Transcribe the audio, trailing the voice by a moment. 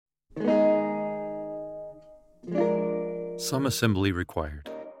Some assembly required.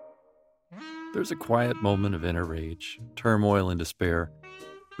 There's a quiet moment of inner rage, turmoil, and despair,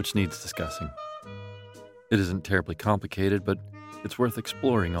 which needs discussing. It isn't terribly complicated, but it's worth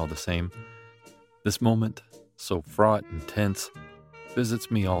exploring all the same. This moment, so fraught and tense,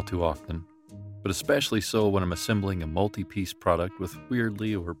 visits me all too often, but especially so when I'm assembling a multi-piece product with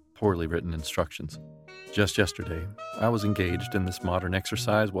weirdly or poorly written instructions. Just yesterday, I was engaged in this modern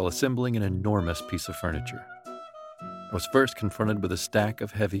exercise while assembling an enormous piece of furniture. I was first confronted with a stack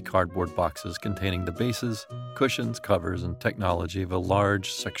of heavy cardboard boxes containing the bases, cushions, covers, and technology of a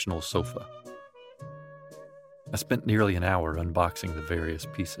large sectional sofa. I spent nearly an hour unboxing the various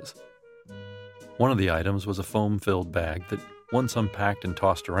pieces. One of the items was a foam-filled bag that, once unpacked and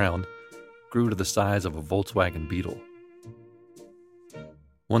tossed around, grew to the size of a Volkswagen Beetle.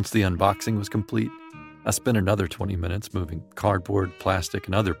 Once the unboxing was complete, I spent another 20 minutes moving cardboard, plastic,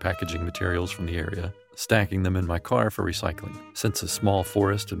 and other packaging materials from the area, stacking them in my car for recycling. Since a small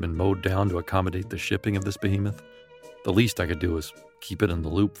forest had been mowed down to accommodate the shipping of this behemoth, the least I could do was keep it in the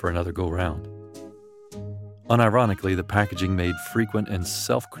loop for another go-round. Unironically, the packaging made frequent and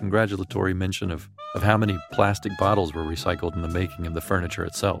self-congratulatory mention of how many plastic bottles were recycled in the making of the furniture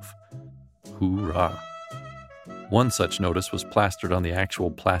itself. Hoorah! One such notice was plastered on the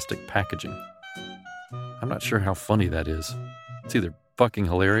actual plastic packaging. I'm not sure how funny that is. It's either fucking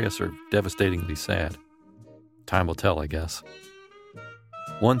hilarious or devastatingly sad. Time will tell, I guess.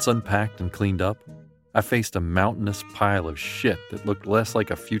 Once unpacked and cleaned up, I faced a mountainous pile of shit that looked less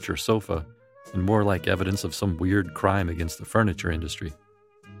like a future sofa and more like evidence of some weird crime against the furniture industry.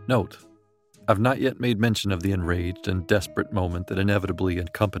 Note, I've not yet made mention of the enraged and desperate moment that inevitably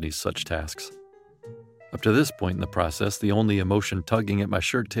accompanies such tasks. Up to this point in the process, the only emotion tugging at my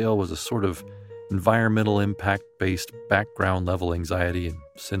shirt tail was a sort of environmental impact-based background-level anxiety and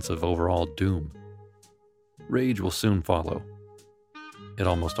sense of overall doom. Rage will soon follow. It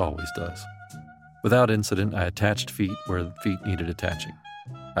almost always does. Without incident, I attached feet where feet needed attaching.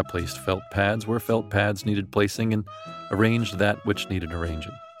 I placed felt pads where felt pads needed placing and arranged that which needed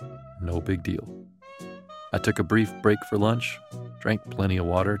arranging. No big deal. I took a brief break for lunch, drank plenty of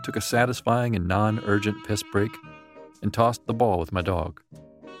water, took a satisfying and non-urgent piss break, and tossed the ball with my dog.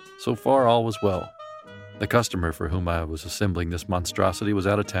 So far, all was well. The customer for whom I was assembling this monstrosity was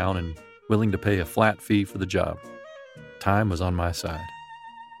out of town and willing to pay a flat fee for the job. Time was on my side.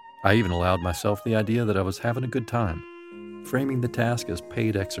 I even allowed myself the idea that I was having a good time, framing the task as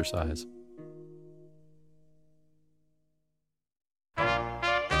paid exercise.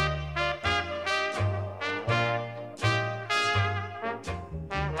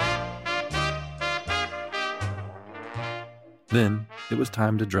 Then, it was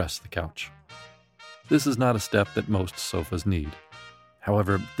time to dress the couch. This is not a step that most sofas need.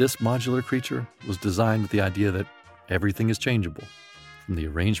 However, this modular creature was designed with the idea that everything is changeable, from the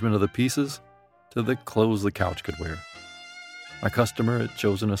arrangement of the pieces to the clothes the couch could wear. My customer had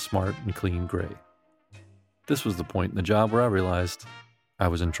chosen a smart and clean gray. This was the point in the job where I realized I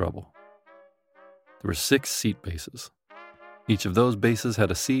was in trouble. There were 6 seat bases. Each of those bases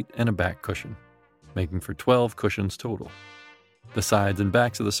had a seat and a back cushion, making for 12 cushions total. The sides and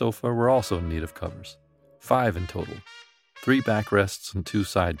backs of the sofa were also in need of covers, 5 in total, 3 backrests and 2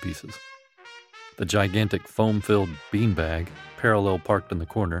 side pieces. The gigantic foam-filled beanbag, parallel parked in the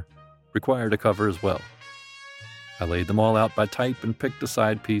corner, required a cover as well. I laid them all out by type and picked a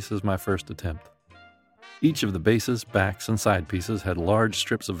side piece as my first attempt. Each of the bases, backs, and side pieces had large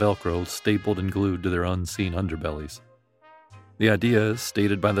strips of Velcro stapled and glued to their unseen underbellies. The idea, as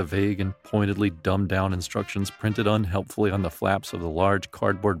stated by the vague and pointedly dumbed-down instructions printed unhelpfully on the flaps of the large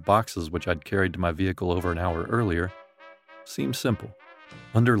cardboard boxes which I'd carried to my vehicle over an hour earlier, seemed simple.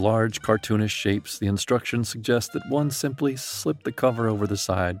 Under large, cartoonish shapes, the instructions suggest that one simply slip the cover over the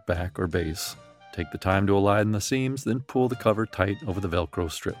side, back, or base, take the time to align the seams, then pull the cover tight over the Velcro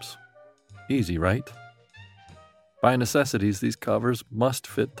strips. Easy, right? By necessities, these covers must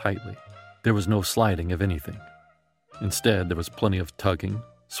fit tightly. There was no sliding of anything. Instead, there was plenty of tugging,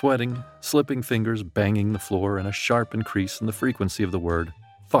 sweating, slipping fingers banging the floor, and a sharp increase in the frequency of the word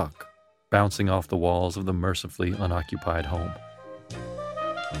fuck bouncing off the walls of the mercifully unoccupied home.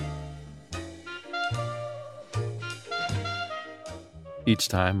 Each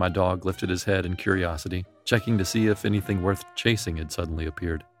time, my dog lifted his head in curiosity, checking to see if anything worth chasing had suddenly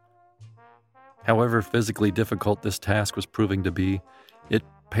appeared. However physically difficult this task was proving to be, it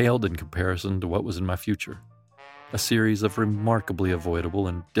paled in comparison to what was in my future. A series of remarkably avoidable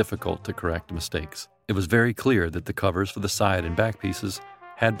and difficult to correct mistakes. It was very clear that the covers for the side and back pieces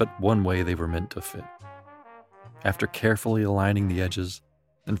had but one way they were meant to fit. After carefully aligning the edges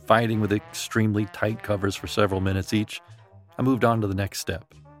and fighting with extremely tight covers for several minutes each, I moved on to the next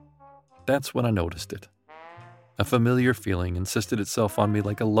step. That's when I noticed it. A familiar feeling insisted itself on me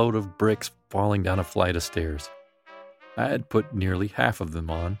like a load of bricks falling down a flight of stairs. I had put nearly half of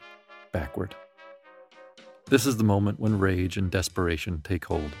them on, backward. This is the moment when rage and desperation take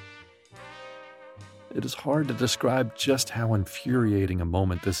hold. It is hard to describe just how infuriating a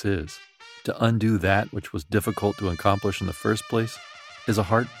moment this is. To undo that which was difficult to accomplish in the first place is a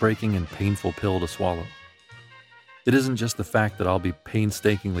heartbreaking and painful pill to swallow. It isn't just the fact that I'll be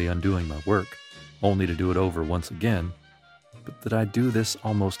painstakingly undoing my work, only to do it over once again, but that I do this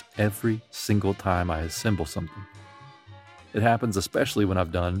almost every single time I assemble something. It happens especially when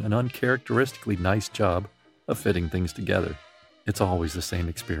I've done an uncharacteristically nice job of fitting things together. It's always the same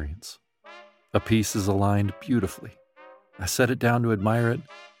experience. A piece is aligned beautifully. I set it down to admire it,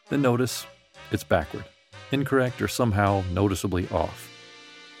 then notice it's backward, incorrect, or somehow noticeably off.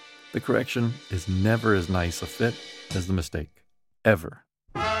 The correction is never as nice a fit as the mistake. Ever.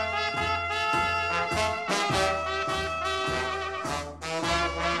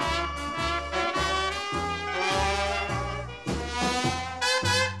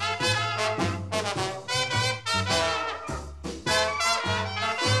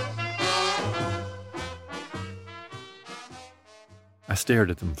 I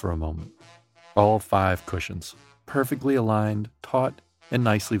stared at them for a moment. All 5 cushions, perfectly aligned, taut, and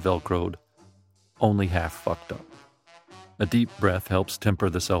nicely velcroed, only half fucked up. A deep breath helps temper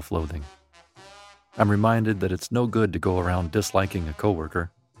the self-loathing. I'm reminded that it's no good to go around disliking a coworker,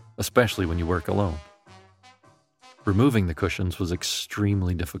 especially when you work alone. Removing the cushions was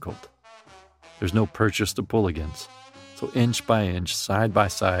extremely difficult. There's no purchase to pull against, so inch by inch, side by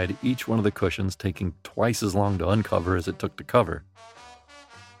side, each one of the cushions taking twice as long to uncover as it took to cover.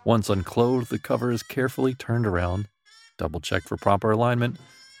 Once unclothed, the cover is carefully turned around, double-checked for proper alignment,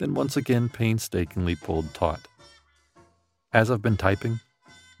 then once again painstakingly pulled taut. As I've been typing,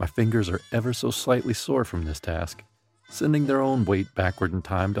 my fingers are ever so slightly sore from this task, sending their own weight backward in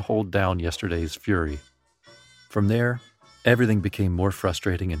time to hold down yesterday's fury. From there, everything became more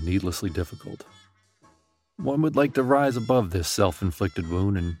frustrating and needlessly difficult. One would like to rise above this self-inflicted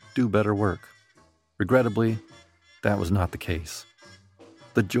wound and do better work. Regrettably, that was not the case.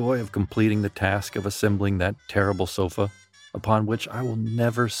 The joy of completing the task of assembling that terrible sofa, upon which I will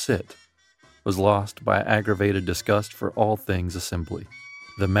never sit, was lost by aggravated disgust for all things assembly.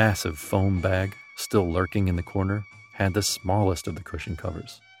 The massive foam bag, still lurking in the corner, had the smallest of the cushion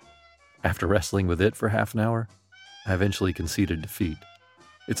covers. After wrestling with it for half an hour, I eventually conceded defeat.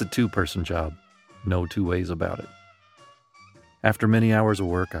 It's a 2-person job, no 2 ways about it. After many hours of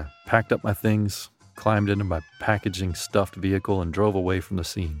work, I packed up my things, climbed into my packaging stuffed vehicle, and drove away from the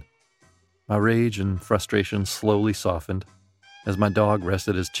scene. My rage and frustration slowly softened as my dog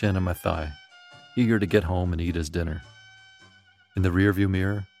rested his chin on my thigh, eager to get home and eat his dinner. In the rearview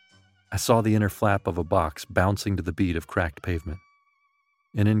mirror, I saw the inner flap of a box bouncing to the beat of cracked pavement.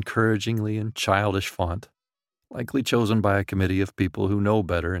 In encouragingly and childish font, likely chosen by a committee of people who know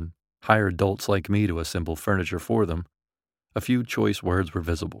better and hire adults like me to assemble furniture for them, a few choice words were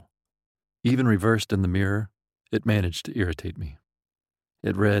visible. Even reversed in the mirror, it managed to irritate me.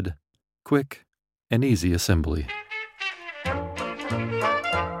 It read, "Quick and easy assembly."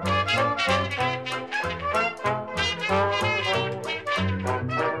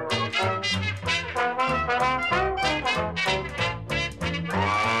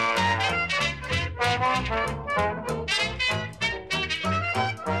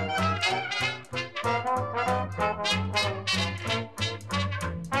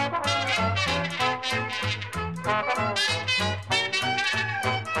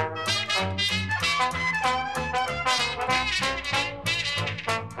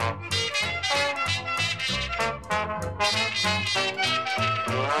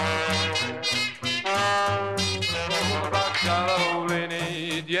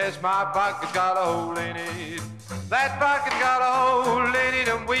 Yes, my bucket got a hole in it. That bucket got a hole in it,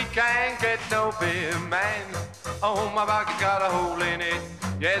 and we can't get no beer, man. Oh, my bucket got a hole in it.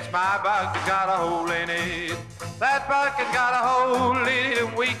 Yes, my bucket got a hole in it. That bucket got a hole in it,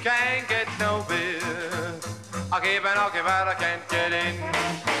 and we can't get no beer. I give and I give out, I can't get in.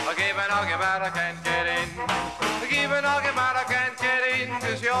 I give and I give out, I can't get in. I give and I give out, I can't get in,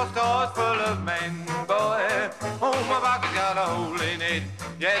 'cause your store's full of men, boy. Oh, my bucket got a hole in it.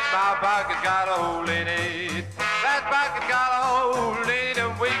 Yes, my bucket got a hole in it. That bucket got a hole in it,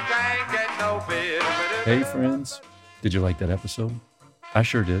 and we can't get no beer. Hey friends, did you like that episode? I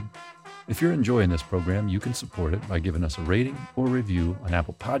sure did. If you're enjoying this program, you can support it by giving us a rating or review on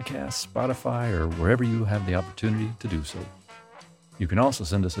Apple Podcasts, Spotify, or wherever you have the opportunity to do so. You can also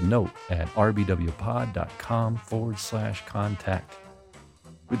send us a note at rbwpod.com/contact.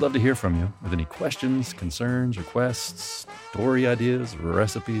 We'd love to hear from you with any questions, concerns, requests, story ideas,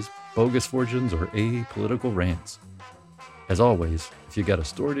 recipes, bogus fortunes, or apolitical rants. As always, if you got a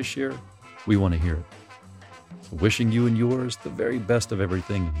story to share, we want to hear it. So wishing you and yours the very best of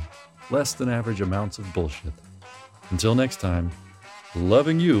everything and less than average amounts of bullshit. Until next time,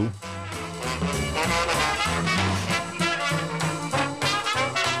 loving you.